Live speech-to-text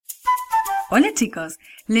Hola chicos,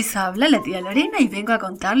 les habla la tía Lorena y vengo a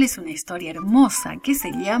contarles una historia hermosa que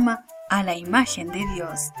se llama A la imagen de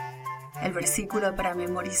Dios. El versículo para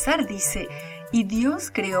memorizar dice: y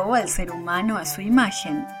Dios creó al ser humano a su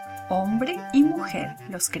imagen, hombre y mujer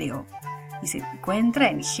los creó. Y se encuentra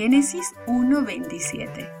en Génesis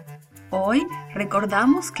 1:27. Hoy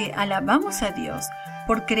recordamos que alabamos a Dios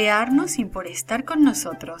por crearnos y por estar con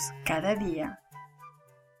nosotros cada día.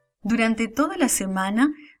 Durante toda la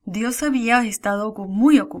semana, Dios había estado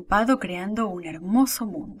muy ocupado creando un hermoso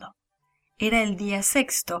mundo. Era el día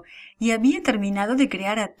sexto y había terminado de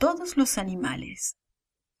crear a todos los animales.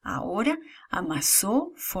 Ahora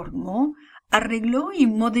amasó, formó, arregló y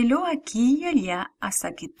modeló aquí y allá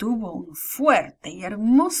hasta que tuvo un fuerte y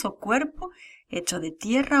hermoso cuerpo hecho de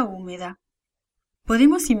tierra húmeda.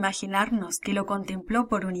 Podemos imaginarnos que lo contempló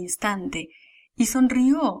por un instante y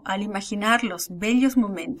sonrió al imaginar los bellos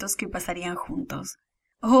momentos que pasarían juntos.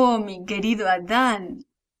 «Oh, mi querido Adán»,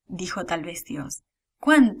 dijo tal vez Dios,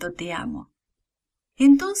 «cuánto te amo».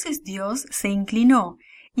 Entonces Dios se inclinó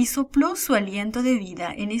y sopló su aliento de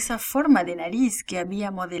vida en esa forma de nariz que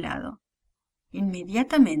había modelado.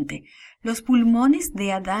 Inmediatamente, los pulmones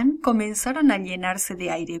de Adán comenzaron a llenarse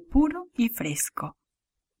de aire puro y fresco.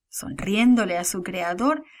 Sonriéndole a su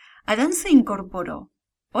creador, Adán se incorporó.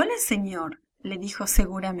 «Hola, Señor», le dijo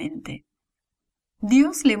seguramente.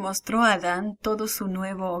 Dios le mostró a Adán todo su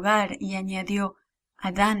nuevo hogar y añadió: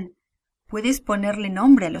 «Adán, puedes ponerle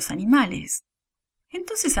nombre a los animales».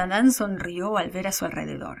 Entonces Adán sonrió al ver a su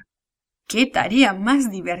alrededor. ¡Qué tarea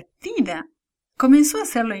más divertida! Comenzó a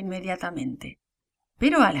hacerlo inmediatamente.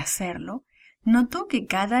 Pero al hacerlo, notó que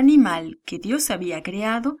cada animal que Dios había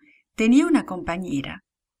creado tenía una compañera.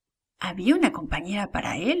 ¿Había una compañera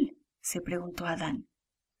para él?, se preguntó Adán.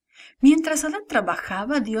 Mientras Adán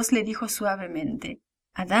trabajaba, Dios le dijo suavemente: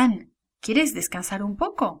 «Adán, ¿quieres descansar un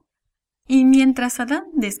poco?» Y mientras Adán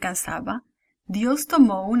descansaba, Dios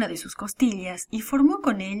tomó una de sus costillas y formó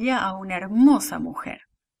con ella a una hermosa mujer.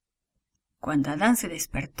 Cuando Adán se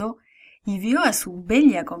despertó y vio a su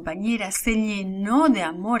bella compañera, se llenó de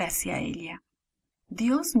amor hacia ella.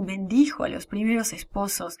 Dios bendijo a los primeros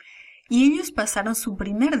esposos y ellos pasaron su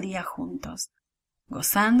primer día juntos,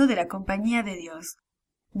 gozando de la compañía de Dios.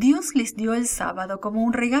 Dios les dio el sábado como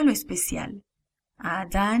un regalo especial. A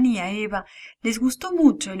Adán y a Eva les gustó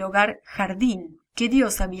mucho el hogar jardín que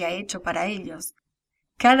Dios había hecho para ellos.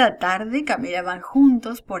 Cada tarde caminaban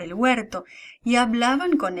juntos por el huerto y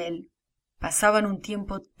hablaban con él. Pasaban un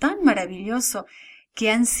tiempo tan maravilloso que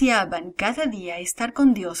ansiaban cada día estar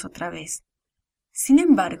con Dios otra vez. Sin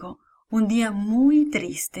embargo, un día muy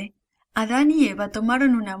triste, Adán y Eva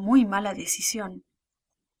tomaron una muy mala decisión.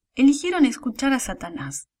 Eligieron escuchar a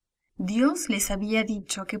Satanás. Dios les había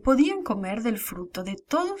dicho que podían comer del fruto de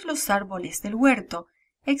todos los árboles del huerto,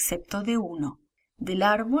 excepto de uno, del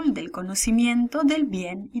árbol del conocimiento del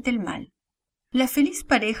bien y del mal. La feliz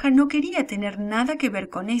pareja no quería tener nada que ver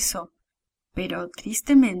con eso, pero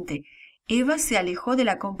tristemente Eva se alejó de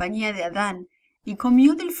la compañía de Adán y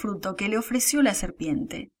comió del fruto que le ofreció la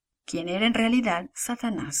serpiente, quien era en realidad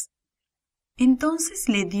Satanás. Entonces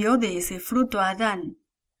le dio de ese fruto a Adán.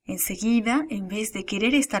 Enseguida, en vez de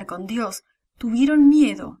querer estar con Dios, tuvieron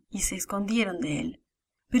miedo y se escondieron de él.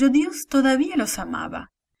 Pero Dios todavía los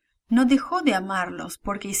amaba. No dejó de amarlos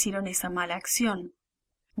porque hicieron esa mala acción.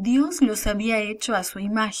 Dios los había hecho a su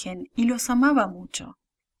imagen y los amaba mucho.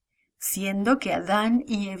 Siendo que Adán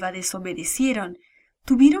y Eva desobedecieron,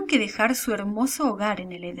 tuvieron que dejar su hermoso hogar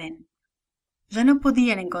en el Edén. Ya no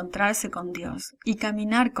podían encontrarse con Dios y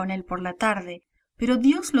caminar con Él por la tarde, pero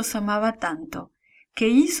Dios los amaba tanto que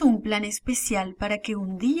hizo un plan especial para que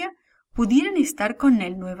un día pudieran estar con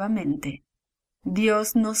Él nuevamente.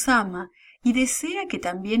 Dios nos ama y desea que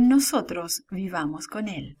también nosotros vivamos con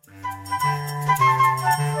Él.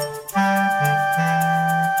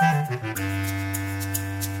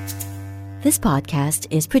 This podcast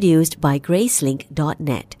is produced by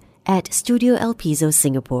Gracelink.net at Studio El Piso,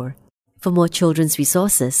 Singapore. For more children's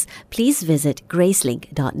resources, please visit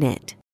Gracelink.net.